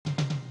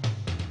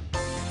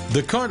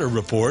The Carter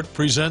Report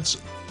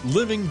presents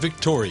Living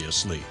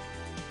Victoriously.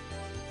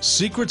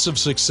 Secrets of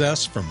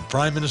Success from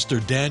Prime Minister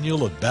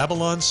Daniel of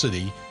Babylon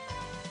City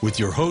with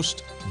your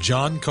host,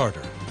 John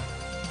Carter.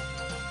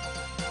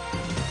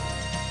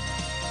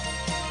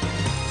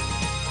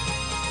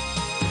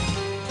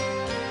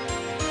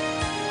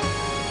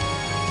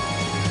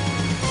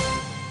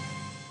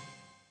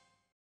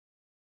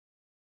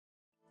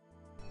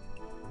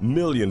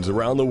 Millions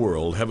around the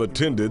world have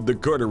attended the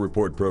Carter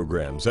Report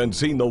programs and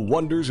seen the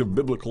wonders of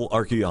biblical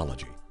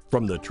archaeology.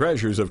 From the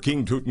treasures of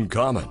King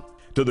Tutankhamun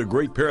to the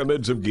Great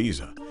Pyramids of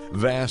Giza,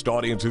 vast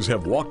audiences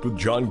have walked with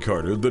John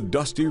Carter the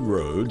dusty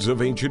roads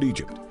of ancient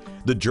Egypt.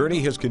 The journey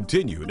has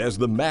continued as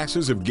the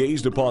masses have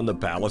gazed upon the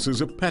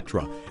palaces of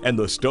Petra and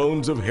the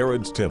stones of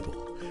Herod's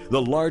temple.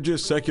 The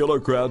largest secular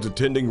crowds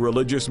attending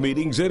religious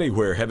meetings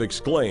anywhere have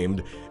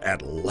exclaimed,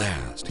 "At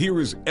last,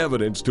 here is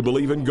evidence to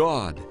believe in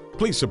God."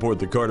 Please support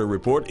the Carter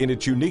Report in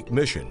its unique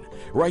mission.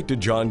 Write to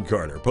John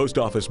Carter, Post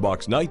Office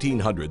Box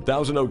 1900,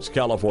 Thousand Oaks,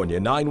 California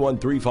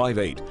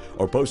 91358,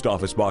 or Post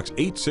Office Box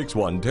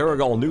 861,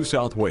 Terrigal, New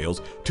South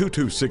Wales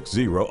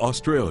 2260,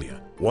 Australia.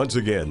 Once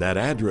again, that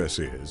address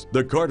is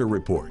the Carter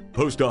Report,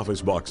 Post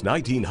Office Box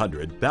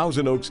 1900,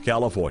 Thousand Oaks,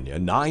 California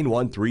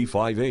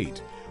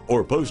 91358,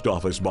 or Post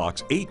Office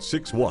Box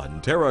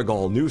 861,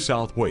 Terrigal, New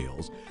South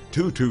Wales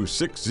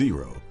 2260,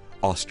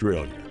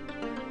 Australia.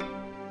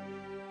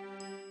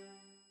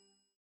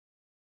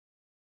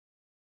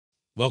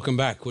 Welcome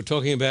back. We're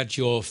talking about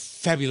your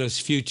fabulous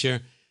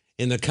future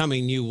in the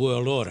coming New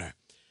World Order.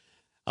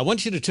 I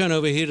want you to turn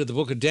over here to the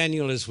book of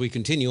Daniel as we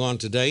continue on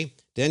today.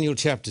 Daniel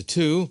chapter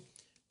 2,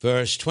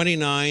 verse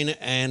 29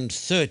 and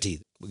 30.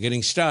 We're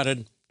getting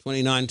started,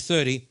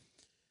 29-30.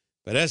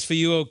 But as for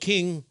you, O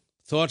king,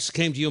 thoughts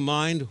came to your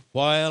mind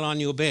while on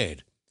your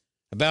bed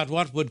about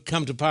what would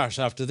come to pass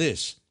after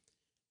this.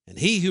 And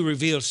he who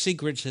reveals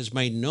secrets has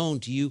made known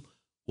to you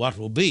what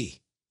will be.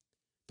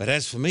 But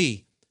as for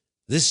me,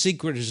 this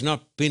secret has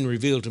not been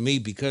revealed to me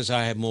because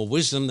I have more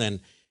wisdom than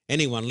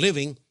anyone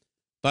living,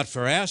 but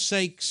for our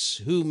sakes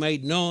who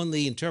made known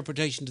the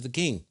interpretation to the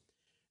king,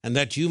 and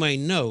that you may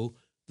know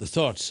the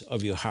thoughts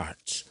of your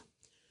hearts.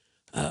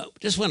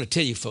 Just want to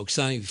tell you folks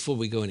something before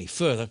we go any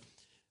further.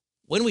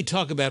 When we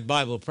talk about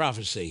Bible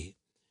prophecy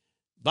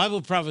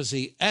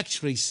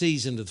actually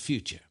sees into the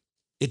future.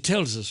 It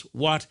tells us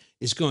what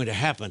is going to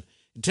happen.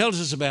 It tells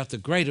us about the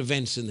great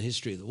events in the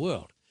history of the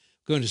world.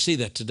 We're going to see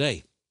that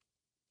today.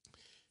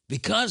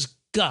 Because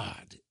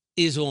God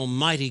is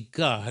Almighty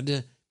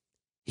God,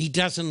 He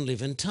doesn't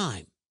live in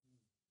time.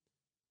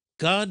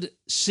 God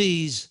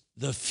sees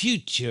the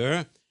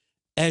future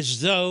as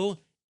though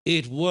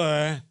it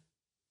were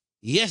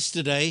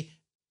yesterday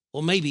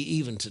or maybe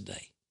even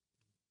today.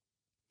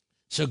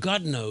 So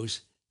God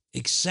knows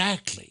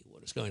exactly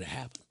what is going to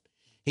happen.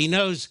 He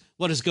knows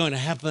what is going to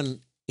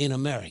happen in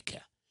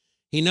America.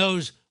 He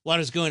knows what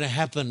is going to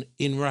happen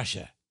in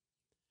Russia.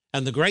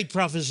 And the great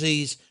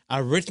prophecies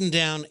are written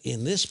down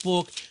in this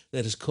book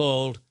that is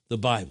called the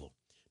Bible.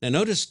 Now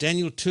notice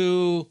Daniel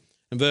 2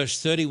 and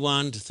verse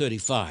 31 to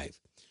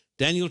 35.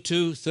 Daniel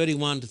 2,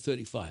 31 to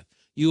 35.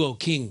 You, O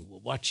king, were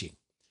watching.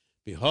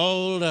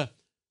 Behold, a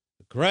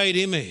great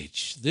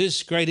image.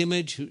 This great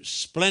image, whose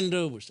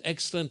splendor was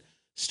excellent,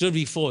 stood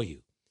before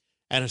you,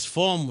 and its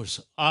form was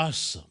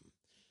awesome.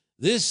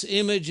 This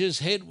image's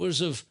head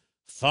was of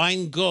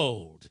fine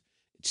gold,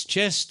 its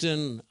chest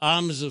and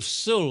arms of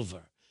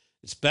silver,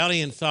 its belly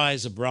and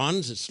thighs of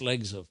bronze, its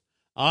legs of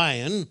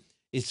iron,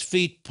 its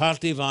feet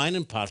partly of iron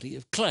and partly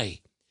of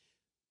clay.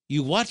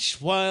 You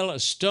watched while a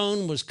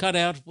stone was cut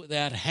out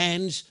without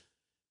hands,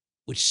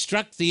 which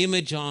struck the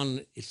image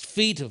on its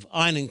feet of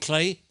iron and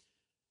clay,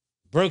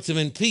 broke them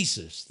in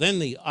pieces. Then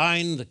the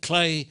iron, the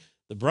clay,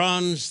 the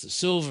bronze, the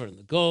silver, and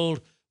the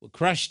gold were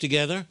crushed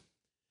together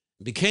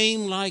and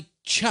became like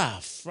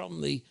chaff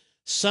from the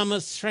summer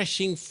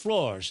threshing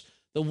floors.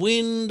 The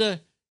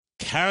wind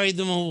carried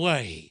them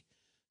away,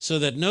 so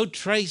that no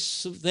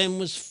trace of them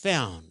was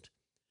found.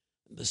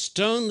 The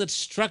stone that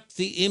struck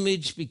the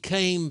image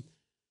became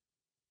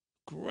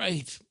a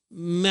great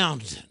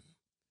mountain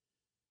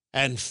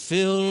and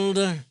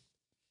filled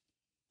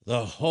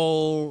the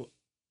whole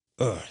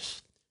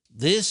earth.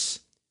 This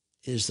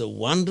is the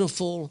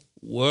wonderful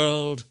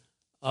world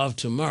of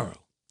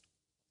tomorrow.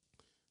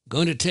 I'm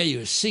going to tell you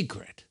a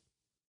secret.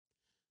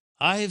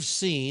 I've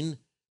seen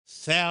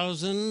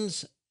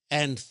thousands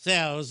and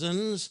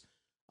thousands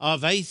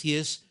of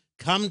atheists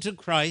come to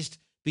Christ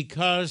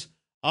because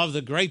of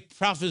the great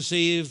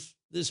prophecy of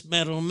this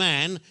metal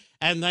man,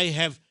 and they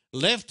have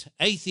left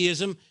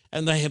atheism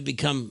and they have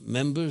become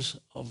members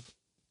of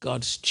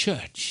God's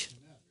church.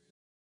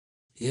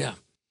 Yeah.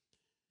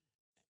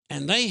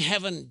 And they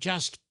haven't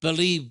just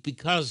believed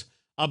because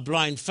of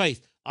blind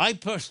faith. I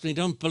personally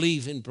don't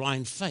believe in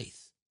blind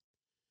faith.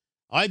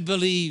 I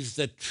believe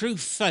that true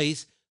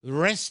faith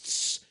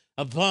rests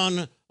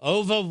upon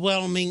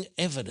overwhelming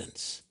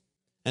evidence.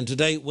 And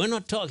today we're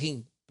not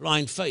talking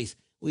blind faith,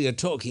 we are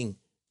talking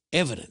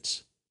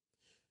evidence.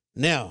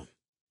 Now,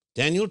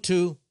 Daniel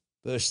 2,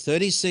 verse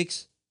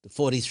 36 to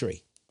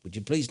 43. Would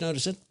you please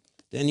notice it?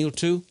 Daniel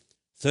 2,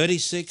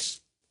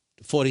 36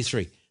 to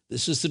 43.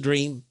 This is the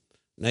dream.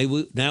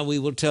 Now we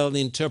will tell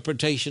the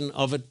interpretation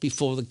of it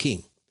before the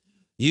king.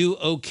 You,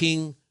 O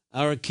king,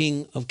 are a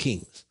king of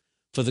kings.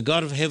 For the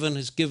God of heaven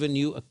has given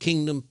you a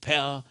kingdom,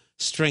 power,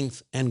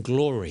 strength, and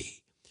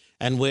glory.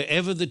 And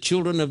wherever the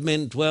children of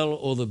men dwell,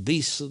 or the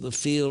beasts of the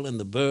field and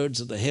the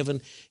birds of the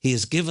heaven, he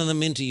has given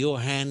them into your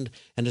hand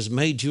and has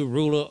made you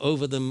ruler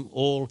over them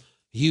all.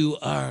 You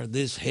are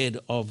this head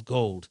of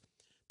gold.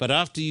 But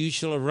after you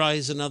shall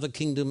arise another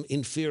kingdom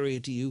inferior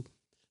to you,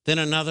 then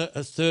another,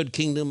 a third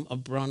kingdom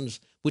of bronze,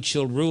 which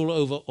shall rule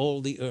over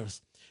all the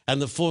earth.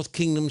 And the fourth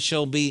kingdom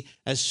shall be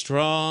as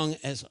strong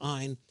as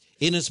iron,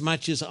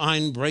 inasmuch as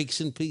iron breaks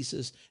in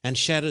pieces and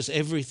shatters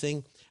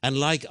everything, and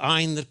like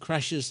iron that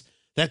crushes,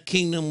 that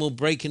kingdom will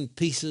break in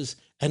pieces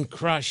and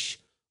crush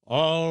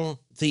all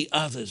the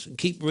others. And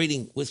keep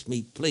reading with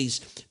me, please,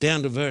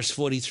 down to verse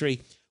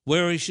 43.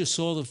 Whereas you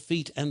saw the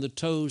feet and the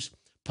toes,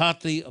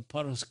 partly of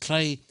potter's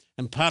clay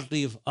and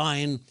partly of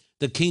iron,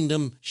 the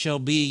kingdom shall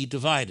be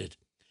divided.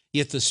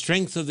 Yet the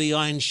strength of the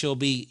iron shall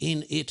be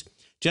in it,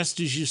 just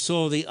as you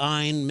saw the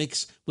iron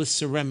mix with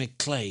ceramic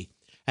clay.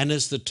 And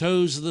as the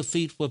toes of the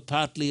feet were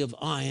partly of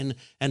iron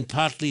and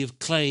partly of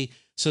clay,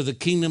 so the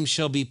kingdom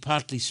shall be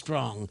partly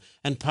strong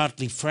and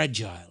partly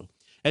fragile.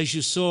 As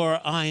you saw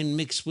iron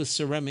mixed with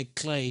ceramic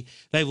clay,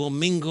 they will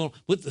mingle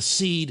with the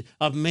seed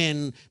of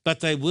men,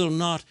 but they will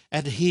not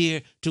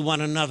adhere to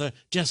one another,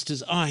 just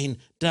as iron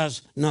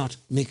does not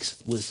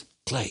mix with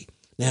clay.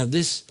 Now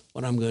this,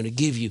 what I'm going to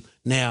give you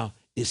now,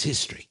 is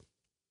history.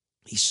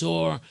 He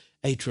saw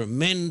a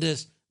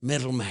tremendous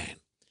metal man,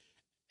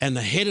 and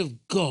the head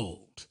of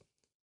gold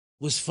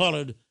was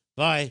followed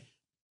by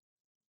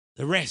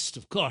the rest,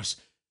 of course.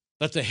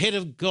 But the head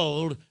of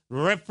gold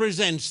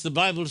represents, the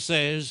Bible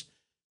says,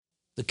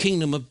 the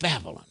kingdom of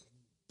Babylon.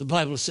 The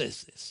Bible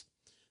says this.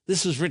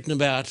 This was written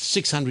about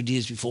 600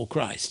 years before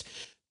Christ.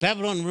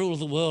 Babylon ruled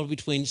the world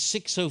between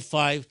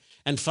 605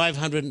 and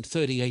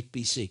 538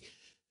 BC.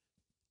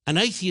 An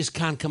atheist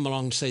can't come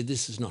along and say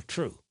this is not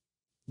true.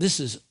 This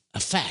is a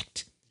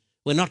fact.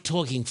 We're not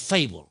talking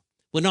fable.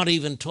 We're not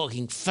even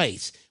talking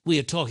faith. We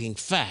are talking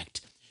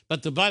fact.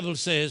 But the Bible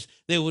says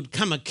there would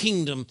come a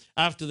kingdom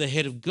after the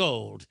head of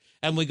gold.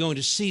 And we're going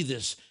to see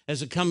this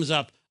as it comes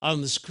up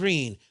on the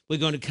screen. We're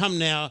going to come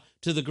now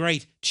to the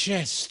great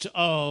chest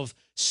of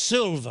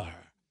silver.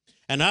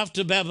 And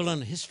after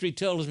Babylon, history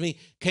tells me,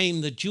 came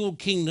the jewel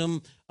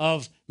kingdom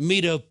of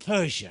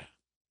Medo-Persia.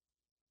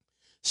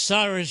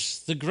 Cyrus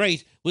the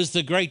Great was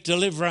the great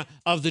deliverer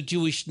of the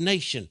Jewish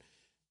nation.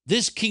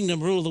 This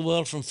kingdom ruled the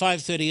world from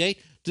 538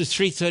 to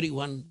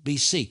 331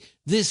 BC.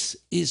 This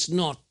is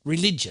not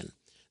religion.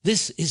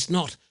 This is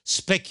not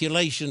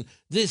speculation.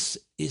 This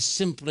is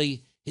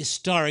simply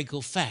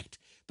historical fact.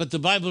 But the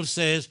Bible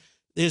says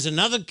there's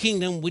another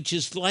kingdom which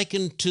is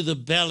likened to the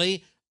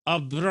belly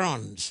of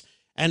bronze.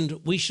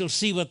 And we shall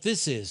see what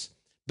this is.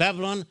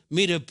 Babylon,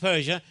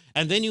 Medo-Persia,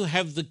 and then you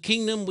have the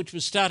kingdom which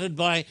was started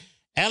by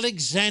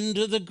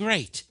Alexander the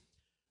Great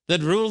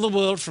that ruled the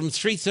world from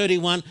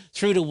 331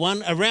 through to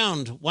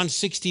around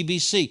 160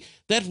 BC.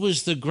 That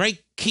was the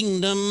great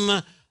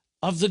kingdom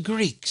of the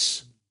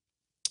Greeks.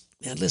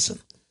 Now listen,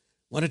 I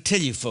want to tell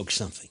you folks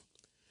something.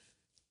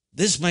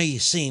 This may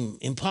seem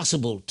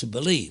impossible to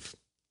believe,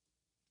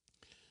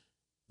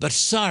 but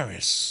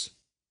Cyrus,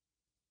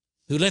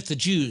 who let the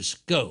Jews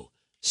go,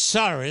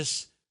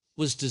 Cyrus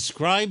was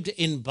described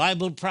in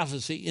Bible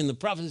prophecy, in the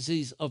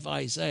prophecies of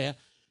Isaiah,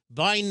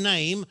 by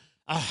name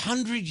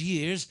 100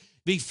 years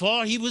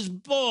before he was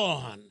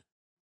born.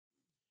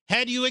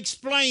 How do you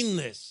explain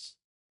this?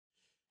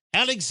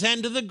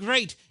 Alexander the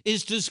Great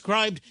is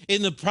described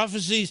in the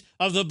prophecies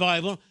of the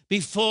Bible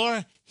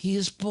before he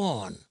is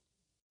born.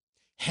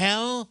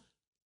 How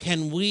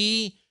can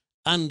we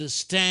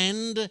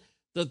understand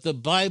that the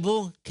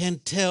Bible can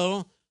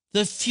tell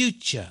the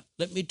future?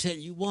 Let me tell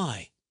you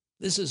why.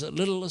 This is a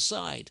little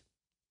aside.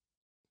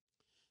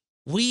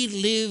 We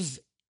live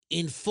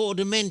in 4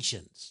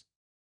 dimensions: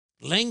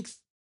 length,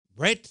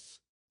 breadth,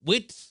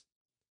 width,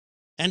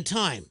 and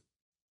time.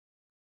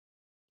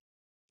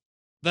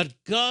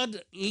 But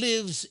God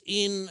lives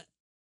in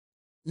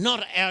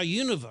not our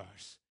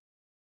universe.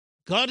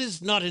 God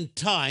is not in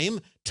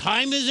time.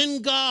 Time is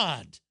in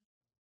God.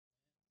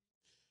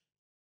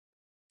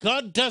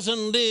 God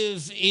doesn't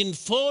live in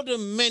 4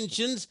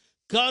 dimensions.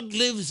 God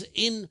lives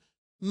in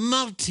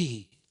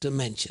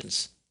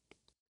multi-dimensions.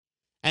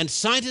 And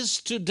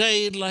scientists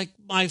today, like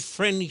my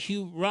friend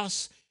Hugh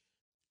Ross,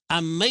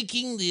 are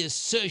making the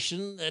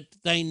assertion that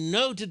they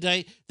know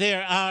today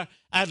there are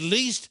at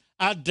least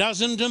a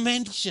dozen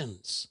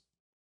dimensions.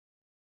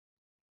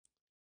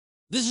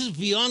 This is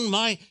beyond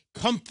my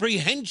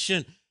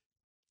comprehension.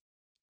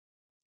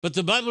 But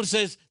the Bible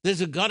says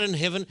there's a God in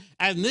heaven,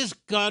 and this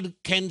God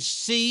can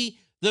see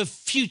the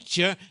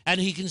future, and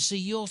he can see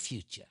your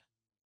future.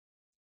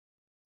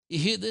 You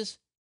hear this?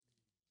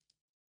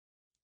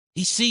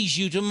 He sees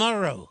you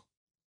tomorrow.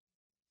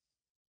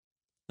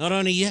 Not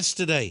only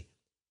yesterday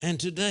and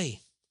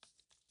today.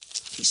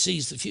 He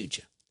sees the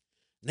future.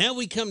 Now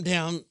we come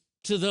down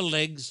to the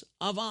legs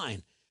of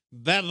iron.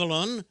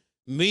 Babylon,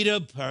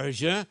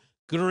 Medo-Persia,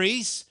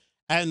 Greece,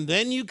 and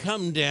then you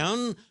come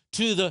down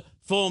to the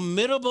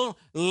formidable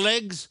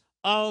legs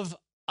of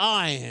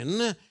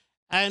iron.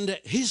 And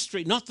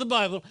history, not the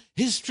Bible,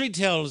 history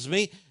tells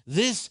me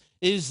this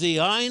is the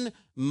Iron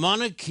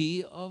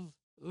Monarchy of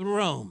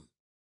Rome.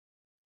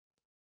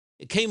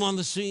 It came on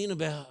the scene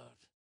about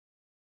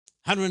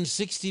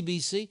 160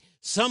 BC.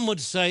 Some would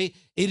say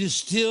it is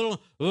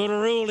still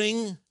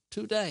ruling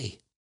today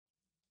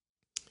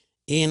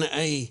in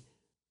a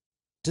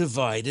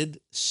divided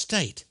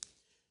state.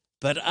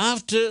 But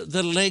after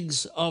the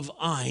legs of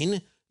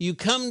iron, you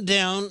come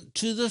down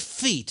to the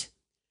feet.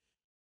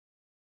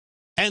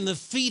 And the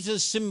feet are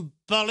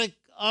symbolic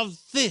of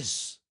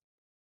this.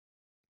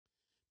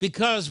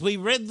 Because we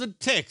read the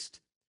text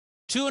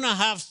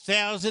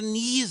 2,500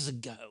 years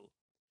ago.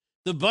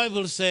 The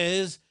Bible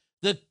says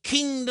the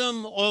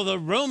kingdom, or the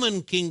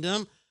Roman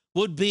kingdom,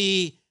 would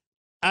be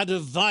a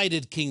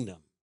divided kingdom.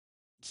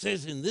 It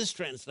says in this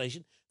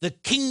translation, the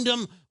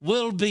kingdom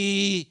will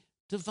be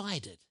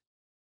divided.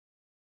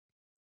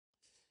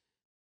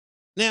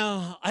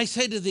 Now, I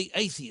say to the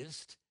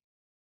atheist,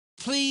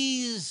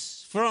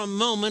 please, for a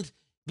moment,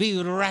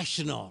 be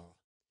rational.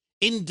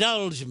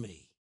 Indulge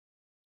me.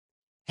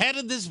 How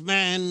did this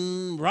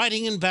man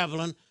writing in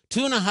Babylon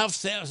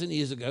 2,500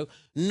 years ago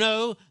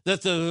know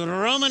that the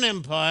Roman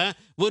Empire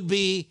would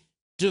be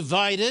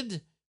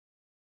divided?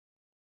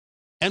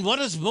 And what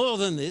is more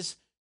than this,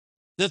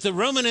 that the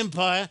Roman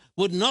Empire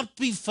would not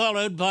be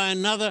followed by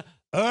another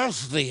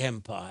earthly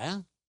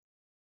empire,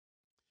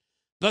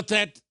 but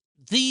that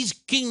these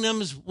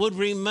kingdoms would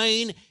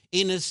remain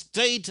in a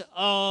state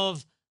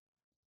of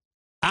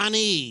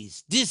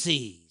unease,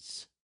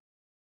 dis-ease.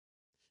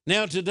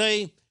 Now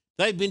today,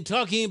 they've been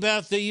talking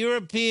about the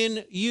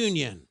European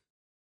Union.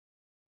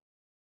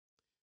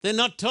 They're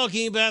not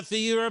talking about the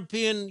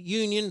European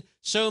Union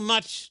so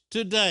much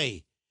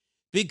today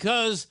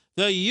because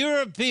the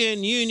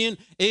European Union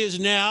is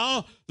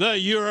now the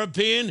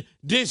European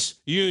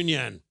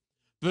disunion.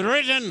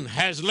 Britain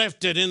has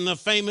left it in the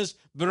famous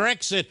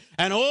Brexit,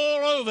 and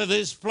all over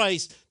this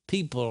place,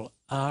 people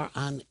are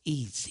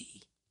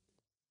uneasy.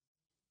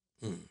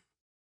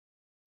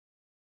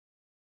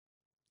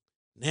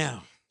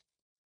 Now,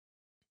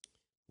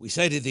 we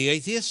say to the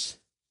atheists,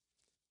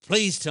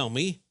 please tell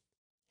me,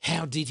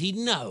 how did he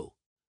know?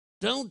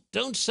 Don't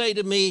say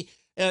to me,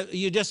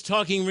 you're just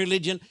talking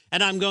religion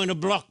and I'm going to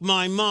block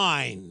my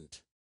mind.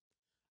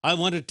 I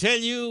want to tell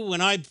you,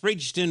 when I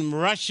preached in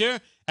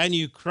Russia and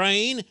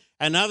Ukraine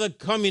and other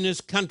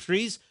communist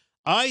countries,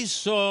 I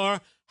saw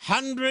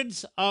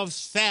hundreds of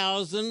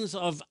thousands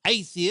of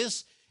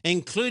atheists,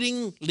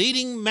 including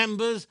leading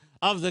members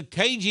of the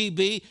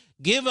KGB,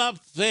 give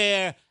up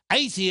their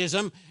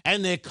atheism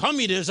and their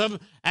communism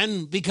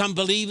and become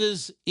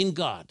believers in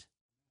God.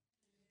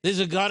 There's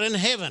a God in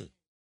heaven.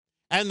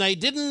 And they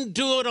didn't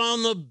do it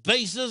on the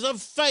basis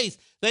of faith.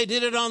 They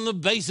did it on the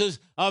basis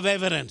of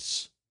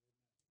evidence.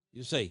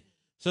 You see.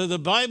 So the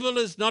Bible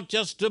is not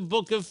just a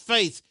book of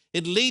faith.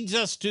 It leads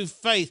us to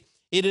faith.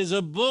 It is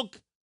a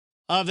book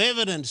of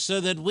evidence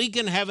so that we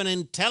can have an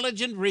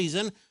intelligent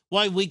reason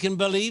why we can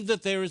believe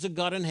that there is a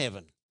God in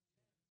heaven.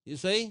 You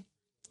see?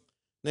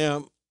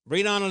 Now,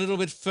 read on a little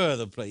bit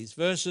further, please.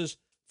 Verses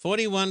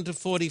 41 to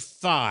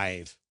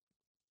 45.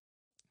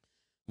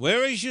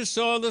 Whereas you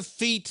saw the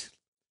feet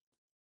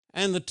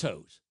and the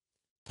toes,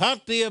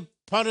 partly of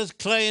potter's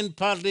clay and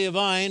partly of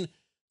iron,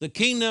 the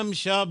kingdom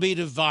shall be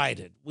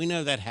divided. We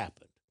know that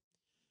happened.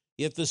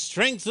 Yet the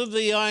strength of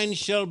the iron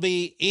shall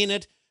be in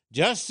it,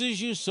 just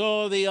as you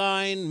saw the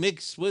iron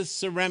mixed with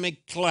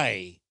ceramic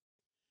clay.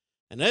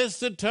 And as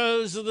the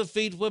toes of the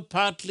feet were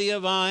partly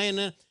of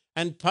iron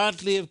and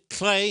partly of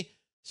clay,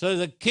 so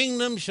the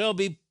kingdom shall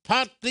be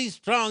partly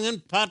strong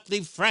and partly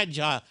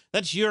fragile.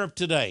 That's Europe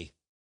today.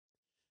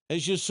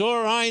 As you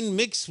saw iron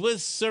mixed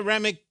with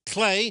ceramic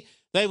clay,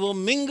 they will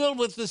mingle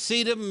with the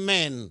seed of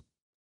men.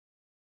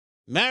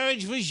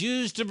 Marriage was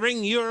used to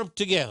bring Europe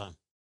together,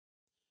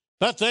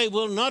 but they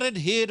will not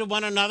adhere to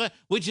one another,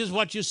 which is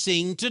what you're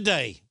seeing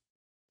today.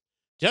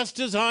 Just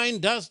as iron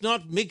does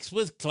not mix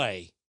with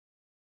clay.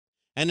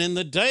 And in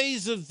the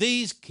days of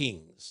these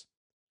kings,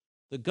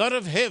 the God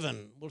of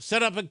heaven will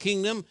set up a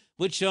kingdom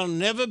which shall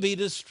never be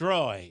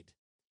destroyed.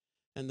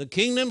 And the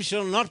kingdom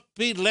shall not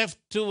be left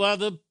to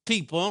other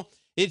people.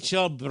 It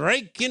shall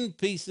break in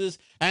pieces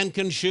and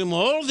consume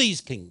all these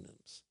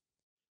kingdoms.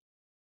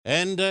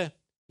 And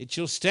it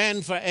shall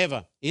stand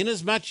forever,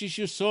 inasmuch as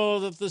you saw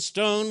that the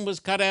stone was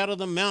cut out of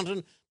the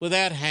mountain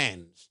without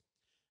hands,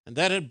 and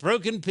that it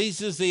broke in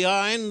pieces the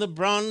iron, the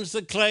bronze,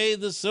 the clay,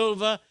 the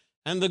silver,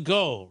 and the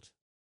gold.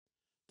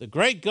 The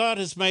great God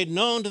has made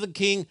known to the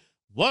king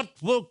what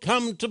will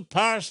come to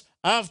pass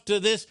after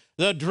this.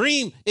 The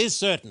dream is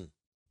certain,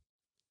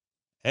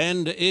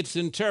 and its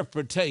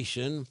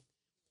interpretation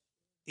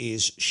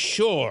is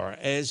sure,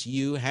 as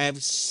you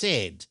have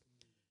said.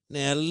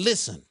 Now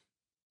listen.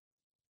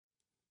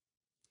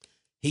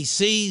 He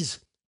sees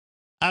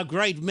a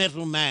great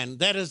metal man.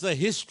 That is the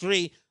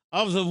history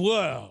of the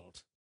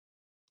world.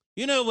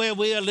 You know where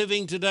we are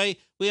living today?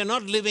 We are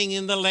not living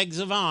in the legs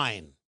of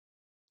iron.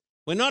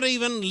 We're not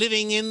even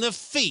living in the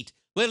feet.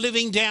 We're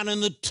living down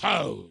in the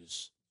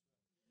toes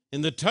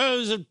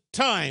of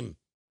time.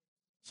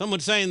 Some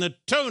would say in the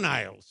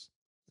toenails.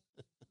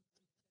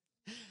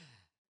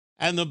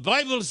 And the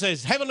Bible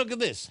says, have a look at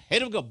this.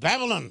 Head of God,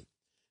 Babylon,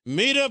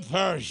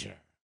 Medo-Persia,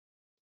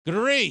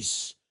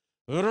 Greece,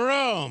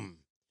 Rome.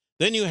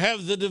 Then you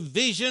have the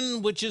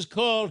division which is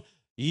called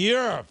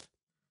Europe.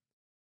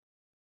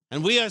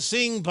 And we are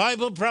seeing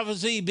Bible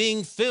prophecy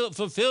being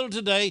fulfilled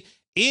today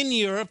in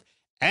Europe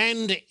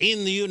and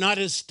in the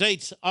United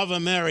States of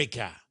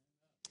America.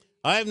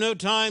 I have no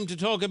time to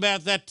talk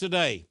about that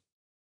today.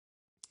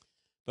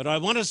 But I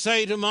want to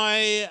say to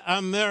my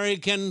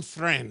American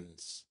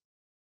friends,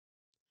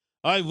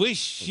 I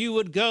wish you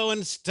would go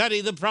and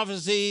study the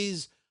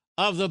prophecies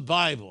of the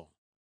Bible,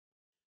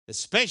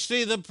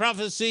 especially the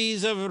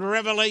prophecies of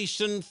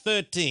Revelation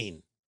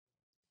 13,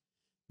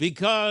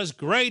 because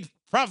great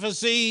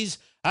prophecies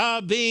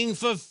are being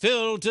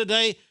fulfilled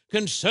today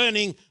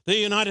concerning the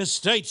United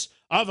States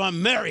of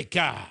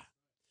America.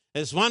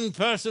 As one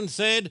person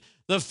said,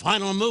 the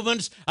final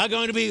movements are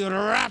going to be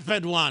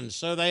rapid ones.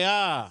 So they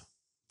are.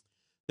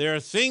 There are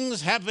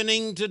things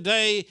happening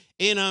today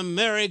in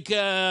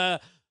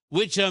America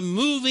which are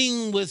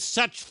moving with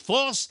such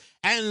force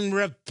and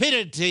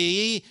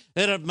rapidity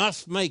that it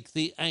must make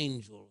the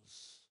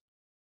angels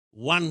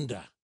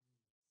wonder.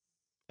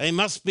 They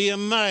must be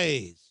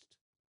amazed.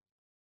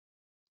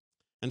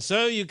 And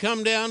so you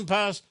come down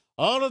past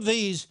all of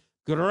these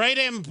great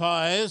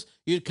empires.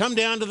 You come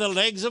down to the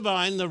legs of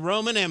iron, the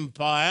Roman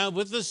Empire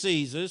with the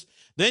Caesars.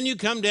 Then you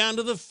come down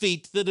to the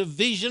feet, the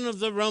division of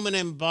the Roman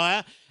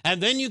Empire.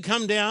 And then you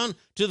come down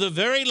to the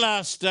very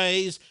last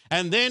days.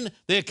 And then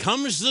there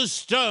comes the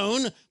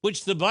stone,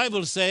 which the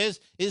Bible says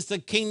is the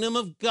kingdom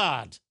of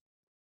God.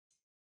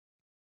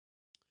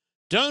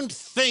 Don't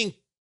think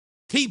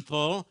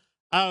people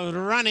are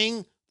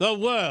running the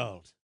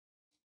world.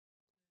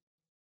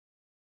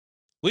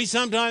 We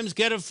sometimes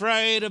get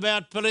afraid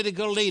about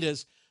political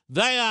leaders.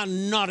 They are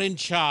not in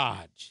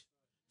charge.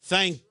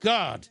 Thank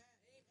God.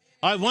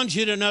 I want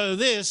you to know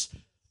this.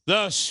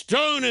 The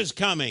stone is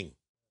coming.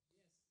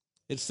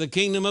 It's the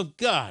kingdom of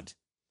God.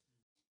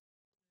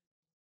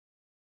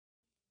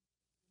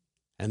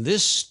 And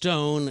this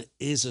stone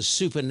is a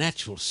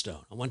supernatural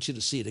stone. I want you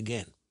to see it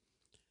again.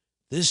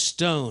 This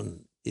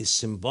stone is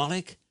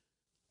symbolic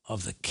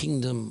of the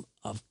kingdom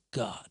of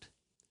God.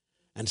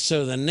 And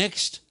so the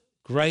next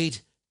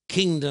great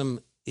kingdom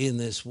in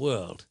this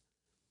world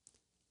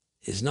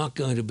is not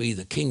going to be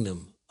the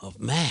kingdom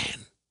of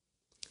man.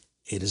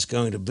 It is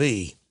going to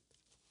be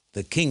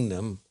the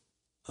kingdom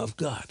of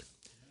God.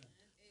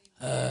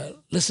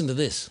 Listen to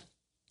this.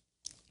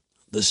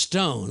 The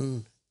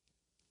stone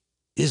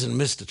isn't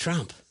Mr.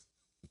 Trump.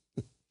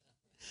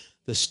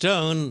 The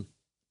stone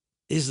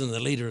isn't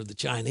the leader of the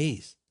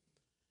Chinese.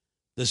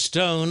 The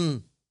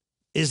stone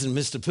isn't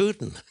Mr.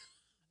 Putin.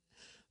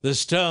 The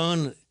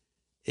stone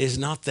is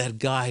not that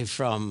guy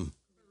from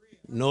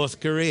North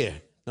Korea,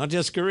 not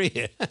just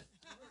Korea.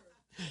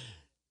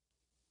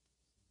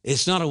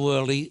 It's not a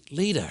worldly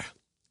leader.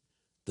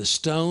 The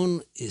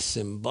stone is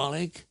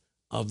symbolic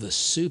of the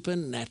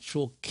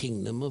supernatural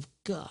kingdom of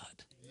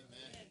God.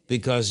 Amen.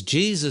 Because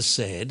Jesus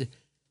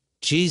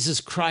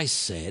Christ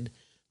said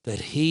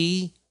that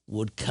he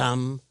would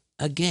come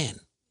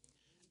again.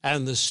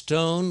 And the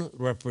stone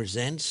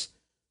represents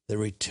the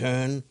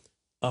return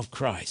of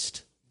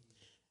Christ.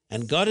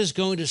 And God is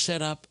going to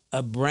set up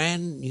a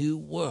brand new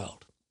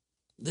world.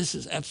 This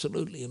is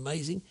absolutely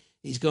amazing.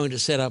 He's going to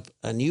set up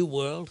a new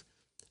world.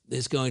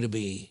 There's going to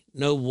be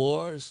no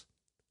wars,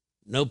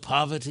 no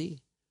poverty,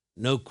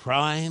 no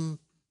crime,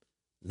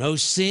 no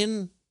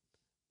sin,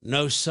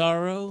 no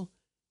sorrow,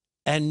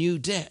 and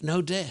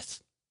no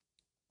death.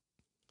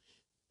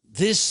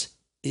 This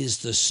is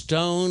the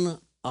stone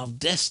of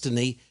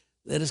destiny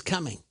that is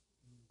coming.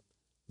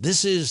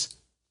 This is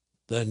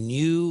the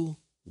new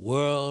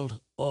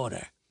world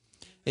order.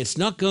 It's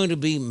not going to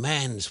be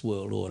man's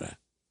world order.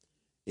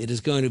 It is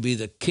going to be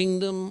the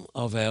kingdom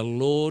of our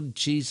Lord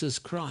Jesus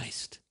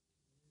Christ.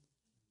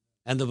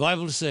 And the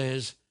Bible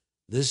says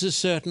this is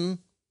certain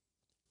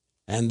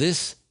and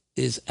this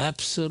is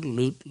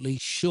absolutely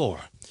sure.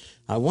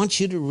 I want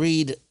you to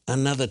read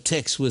another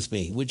text with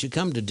me. Would you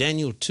come to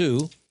Daniel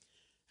 2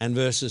 and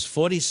verses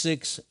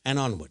 46 and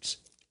onwards?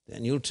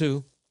 Daniel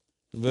 2,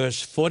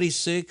 verse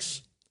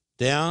 46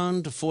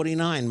 down to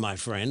 49, my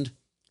friend.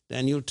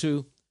 Daniel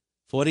 2,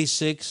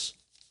 46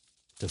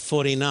 to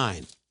 49.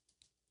 You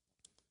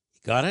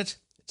got it?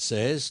 It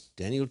says,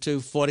 Daniel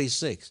 2,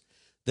 46.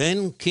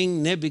 Then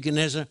King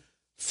Nebuchadnezzar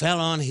fell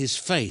on his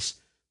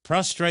face,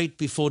 prostrate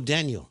before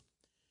Daniel,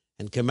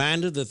 and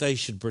commanded that they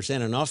should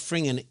present an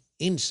offering and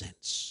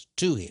incense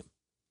to him.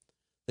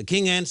 The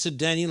king answered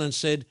Daniel and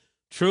said,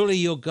 truly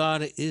your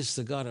God is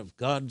the God of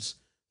gods,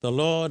 the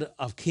Lord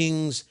of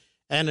kings,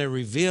 and a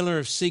revealer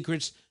of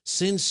secrets,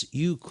 since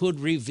you could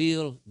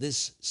reveal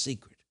this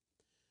secret.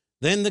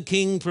 Then the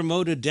king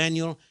promoted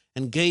Daniel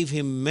and gave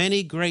him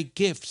many great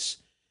gifts,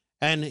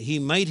 and he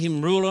made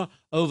him ruler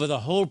over the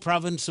whole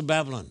province of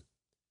Babylon,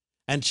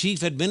 and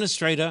chief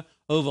administrator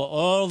over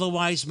all the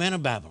wise men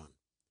of Babylon.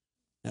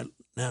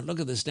 Now look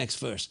at this next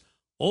verse.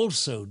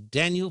 Also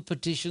Daniel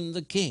petitioned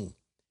the king,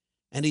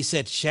 and he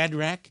set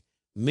Shadrach,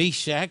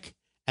 Meshach,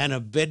 and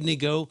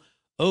Abednego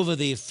over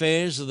the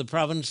affairs of the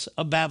province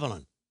of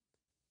Babylon.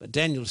 But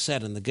Daniel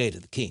sat in the gate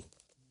of the king.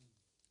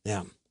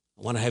 Now,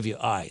 I want to have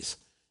your eyes.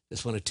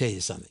 Just want to tell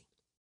you something.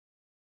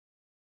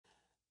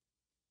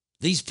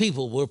 These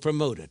people were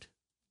promoted.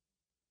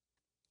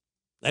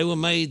 They were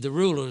made the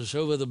rulers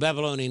over the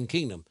Babylonian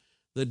kingdom.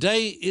 The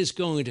day is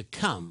going to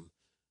come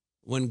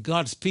when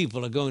God's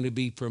people are going to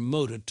be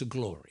promoted to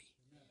glory.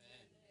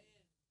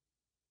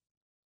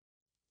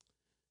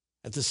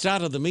 At the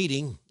start of the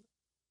meeting,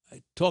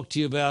 I talked to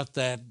you about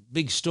that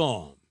big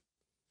storm,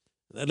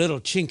 that little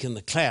chink in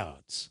the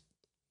clouds.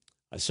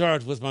 I saw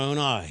it with my own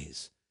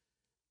eyes.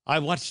 I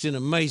watched in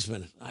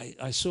amazement.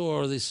 I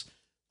saw this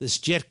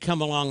jet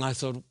come along. I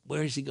thought,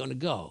 where is he going to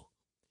go?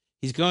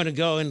 He's going to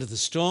go into the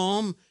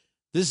storm.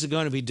 This is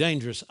going to be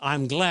dangerous.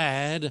 I'm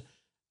glad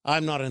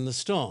I'm not in the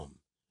storm.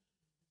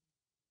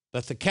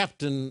 But the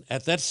captain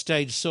at that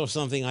stage saw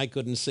something I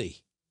couldn't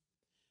see.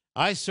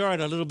 I saw it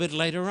a little bit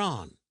later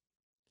on.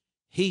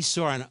 He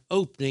saw an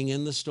opening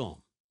in the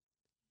storm,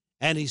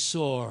 and he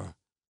saw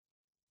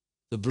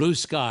the blue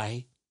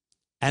sky,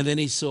 and then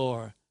he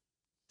saw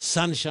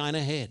sunshine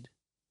ahead.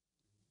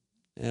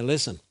 Now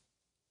listen,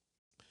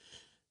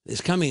 there's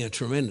coming a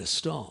tremendous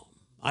storm.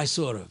 I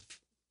sort of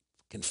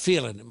can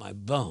feel it in my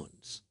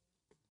bones.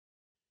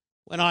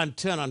 When I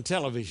turn on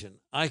television,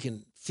 I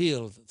can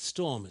feel that the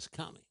storm is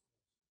coming.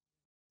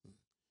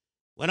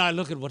 When I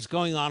look at what's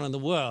going on in the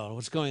world,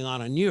 what's going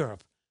on in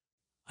Europe,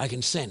 I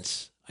can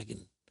sense, I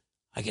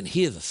can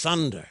hear the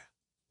thunder.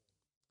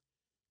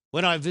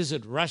 When I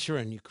visit Russia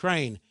and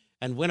Ukraine,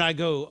 and when I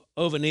go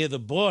over near the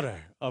border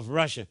of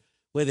Russia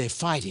where they're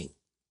fighting,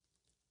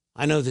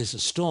 I know there's a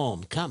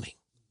storm coming.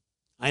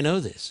 I know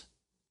this.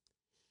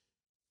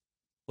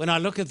 When I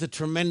look at the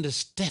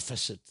tremendous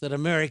deficit that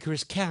America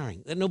is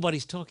carrying, that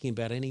nobody's talking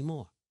about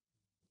anymore.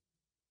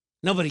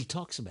 Nobody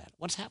talks about it.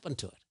 What's happened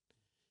to it?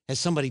 Has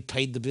somebody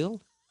paid the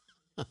bill?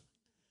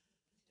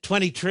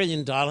 $20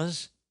 trillion,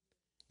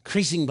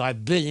 increasing by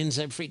billions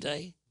every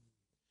day.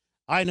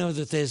 I know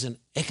that there's an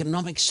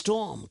economic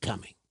storm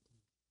coming.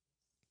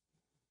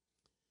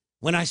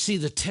 When I see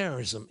the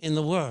terrorism in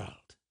the world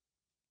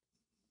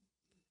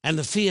and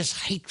the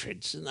fierce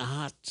hatreds in the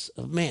hearts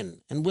of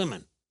men and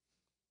women,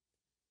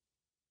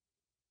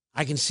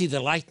 I can see the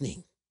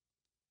lightning.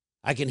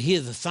 I can hear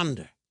the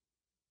thunder.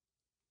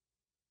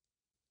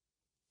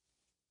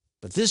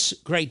 But this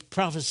great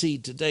prophecy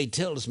today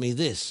tells me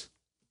this,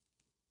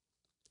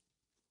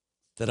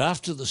 that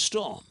after the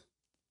storm,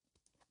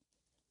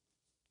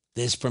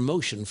 there's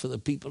promotion for the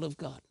people of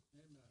God.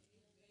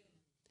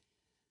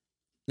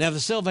 Now, the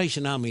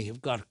Salvation Army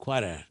have got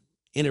quite an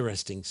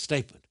interesting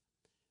statement.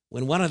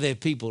 When one of their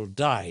people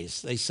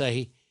dies, they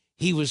say,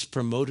 he was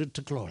promoted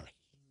to glory.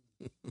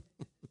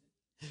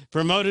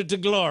 Promoted to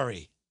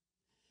glory.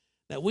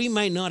 Now, we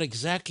may not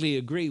exactly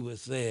agree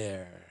with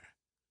their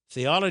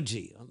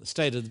theology on the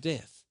state of the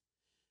death,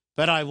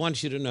 but I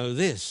want you to know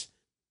this.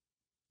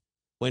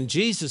 When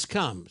Jesus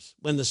comes,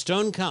 when the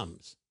stone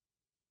comes,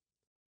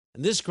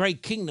 and this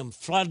great kingdom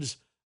floods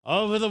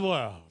over the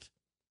world,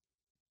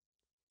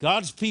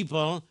 God's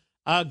people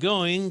are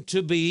going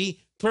to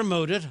be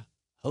promoted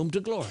home to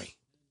glory.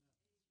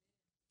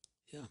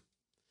 Yeah.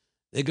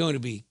 They're going to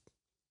be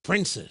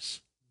princes.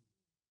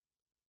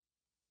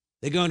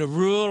 They're going to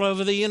rule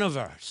over the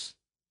universe.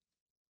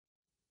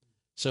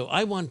 So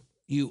I want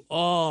you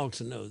all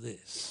to know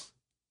this.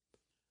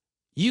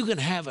 You can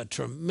have a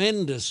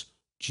tremendous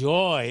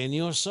joy in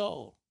your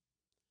soul.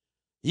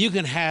 You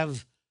can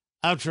have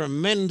a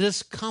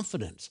tremendous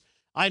confidence.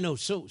 I know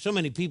so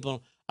many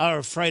people are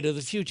afraid of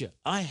the future.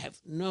 I have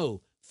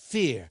no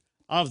fear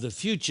of the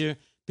future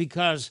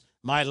because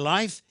my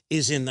life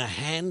is in the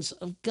hands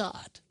of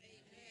God.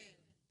 Amen.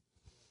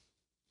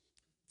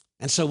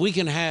 And so we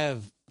can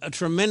have a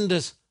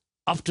tremendous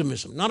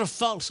optimism, not a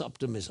false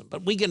optimism,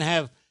 but we can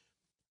have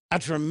a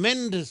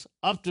tremendous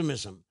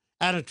optimism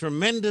and a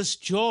tremendous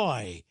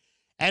joy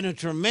and a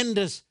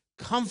tremendous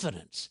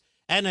confidence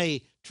and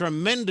a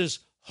tremendous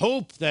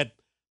hope that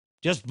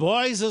just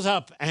buoys us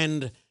up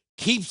and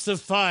keeps the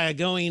fire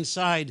going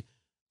inside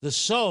the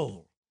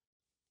soul.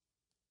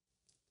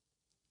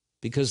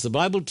 Because the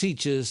Bible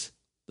teaches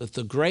that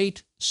the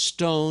great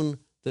stone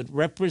that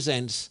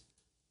represents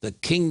the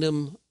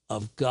kingdom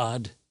of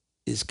God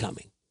is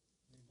coming.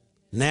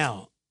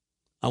 Now,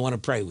 I want to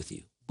pray with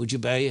you. Would you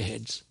bow your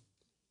heads?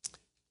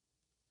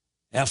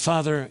 Our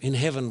Father in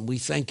heaven, we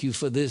thank you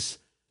for this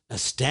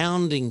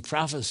astounding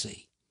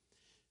prophecy.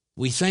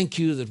 We thank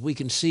you that we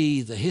can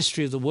see the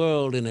history of the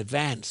world in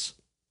advance,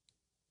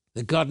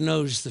 that God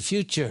knows the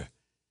future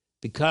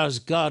because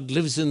God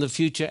lives in the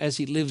future as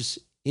he lives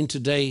in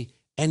today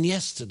and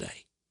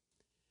yesterday.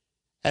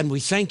 And we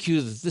thank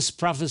you that this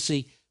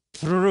prophecy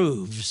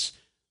proves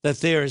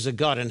that there is a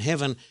God in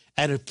heaven,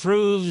 and it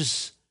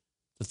proves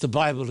that the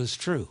Bible is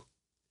true.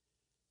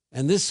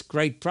 And this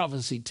great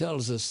prophecy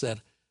tells us that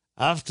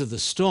after the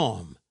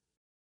storm,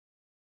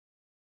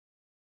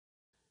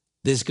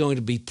 there's going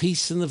to be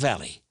peace in the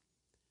valley.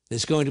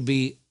 There's going to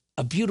be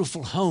a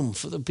beautiful home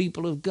for the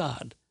people of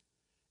God.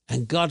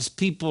 And God's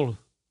people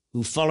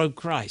who follow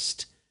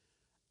Christ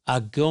are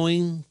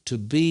going to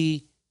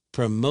be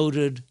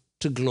promoted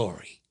to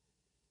glory.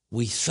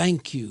 We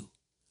thank you,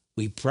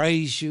 we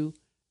praise you,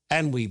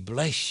 and we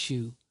bless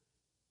you.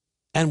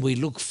 And we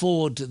look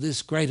forward to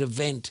this great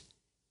event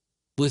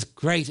with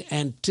great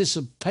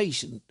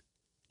anticipation.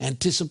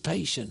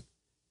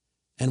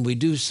 And we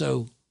do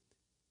so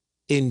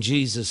in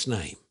Jesus'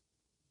 name.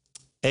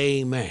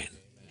 Amen.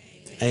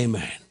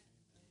 Amen.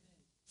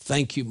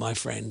 Thank you, my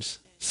friends.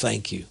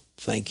 Thank you.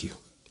 Thank you.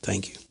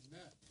 Thank you.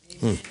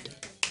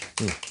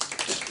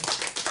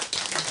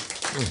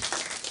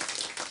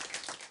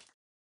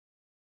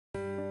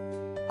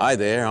 Hi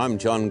there, I'm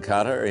John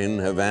Carter in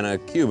Havana,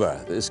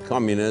 Cuba, this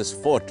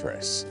communist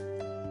fortress.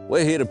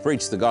 We're here to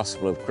preach the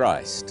gospel of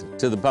Christ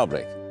to the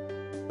public.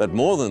 But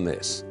more than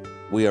this,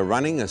 we are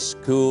running a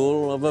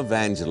school of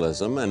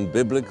evangelism and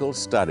biblical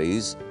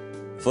studies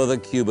for the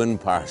Cuban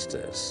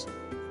pastors.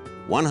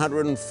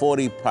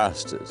 140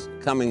 pastors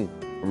coming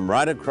from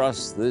right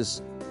across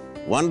this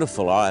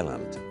wonderful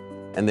island,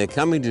 and they're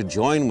coming to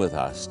join with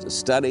us to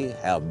study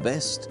how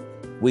best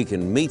we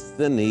can meet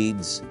the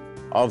needs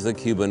of the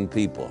Cuban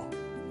people.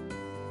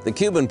 The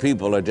Cuban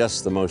people are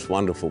just the most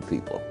wonderful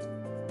people.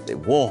 They're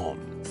warm,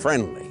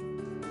 friendly,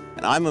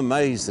 and I'm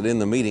amazed that in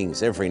the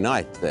meetings every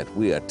night that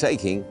we are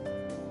taking,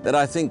 that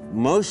I think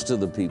most of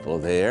the people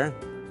there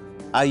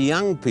are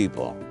young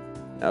people.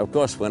 Now, of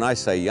course, when I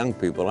say young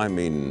people, I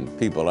mean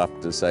people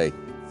up to, say,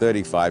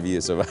 35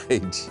 years of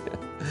age.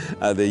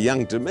 They're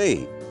young to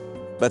me,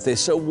 but they're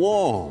so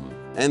warm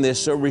and they're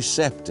so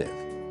receptive.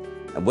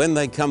 And when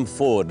they come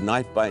forward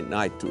night by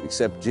night to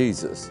accept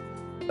Jesus,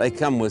 they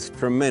come with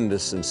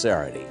tremendous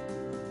sincerity.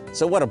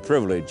 So what a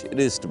privilege it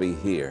is to be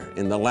here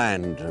in the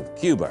land of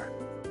Cuba.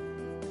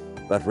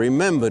 But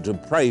remember to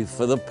pray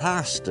for the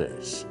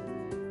pastors.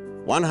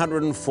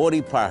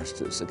 140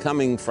 pastors are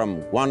coming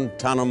from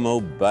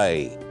Guantanamo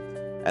Bay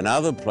and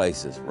other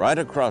places right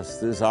across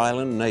this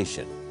island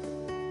nation.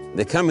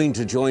 They're coming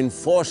to join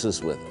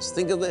forces with us.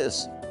 Think of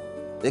this.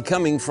 They're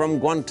coming from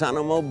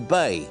Guantanamo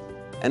Bay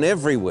and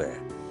everywhere.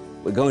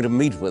 We're going to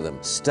meet with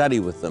them, study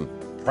with them,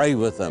 pray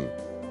with them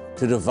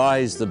to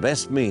devise the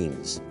best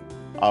means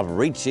of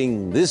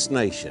reaching this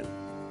nation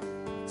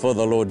for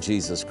the Lord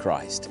Jesus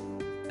Christ.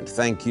 And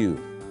thank you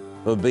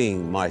for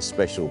being my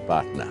special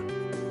partner.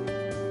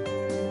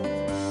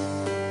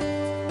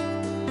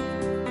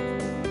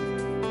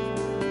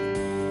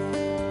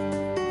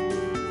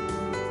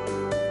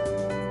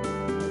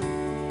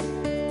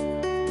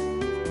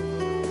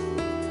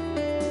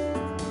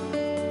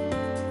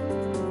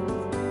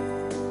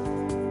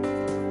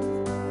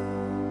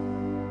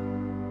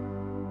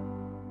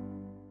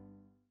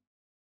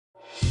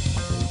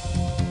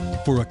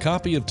 For a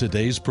copy of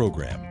today's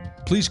program,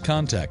 please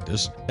contact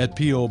us at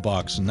P.O.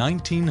 Box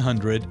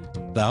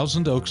 1900,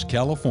 Thousand Oaks,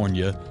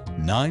 California,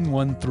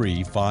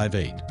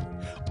 91358.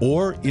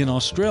 Or in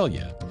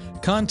Australia,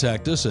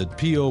 contact us at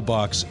P.O.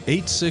 Box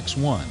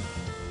 861,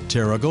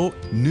 Terrigal,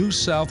 New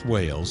South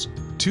Wales,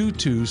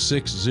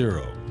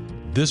 2260.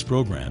 This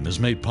program is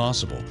made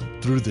possible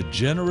through the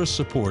generous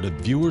support of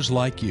viewers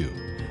like you.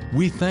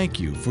 We thank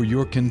you for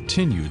your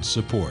continued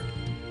support.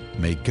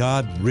 May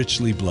God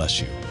richly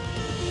bless you.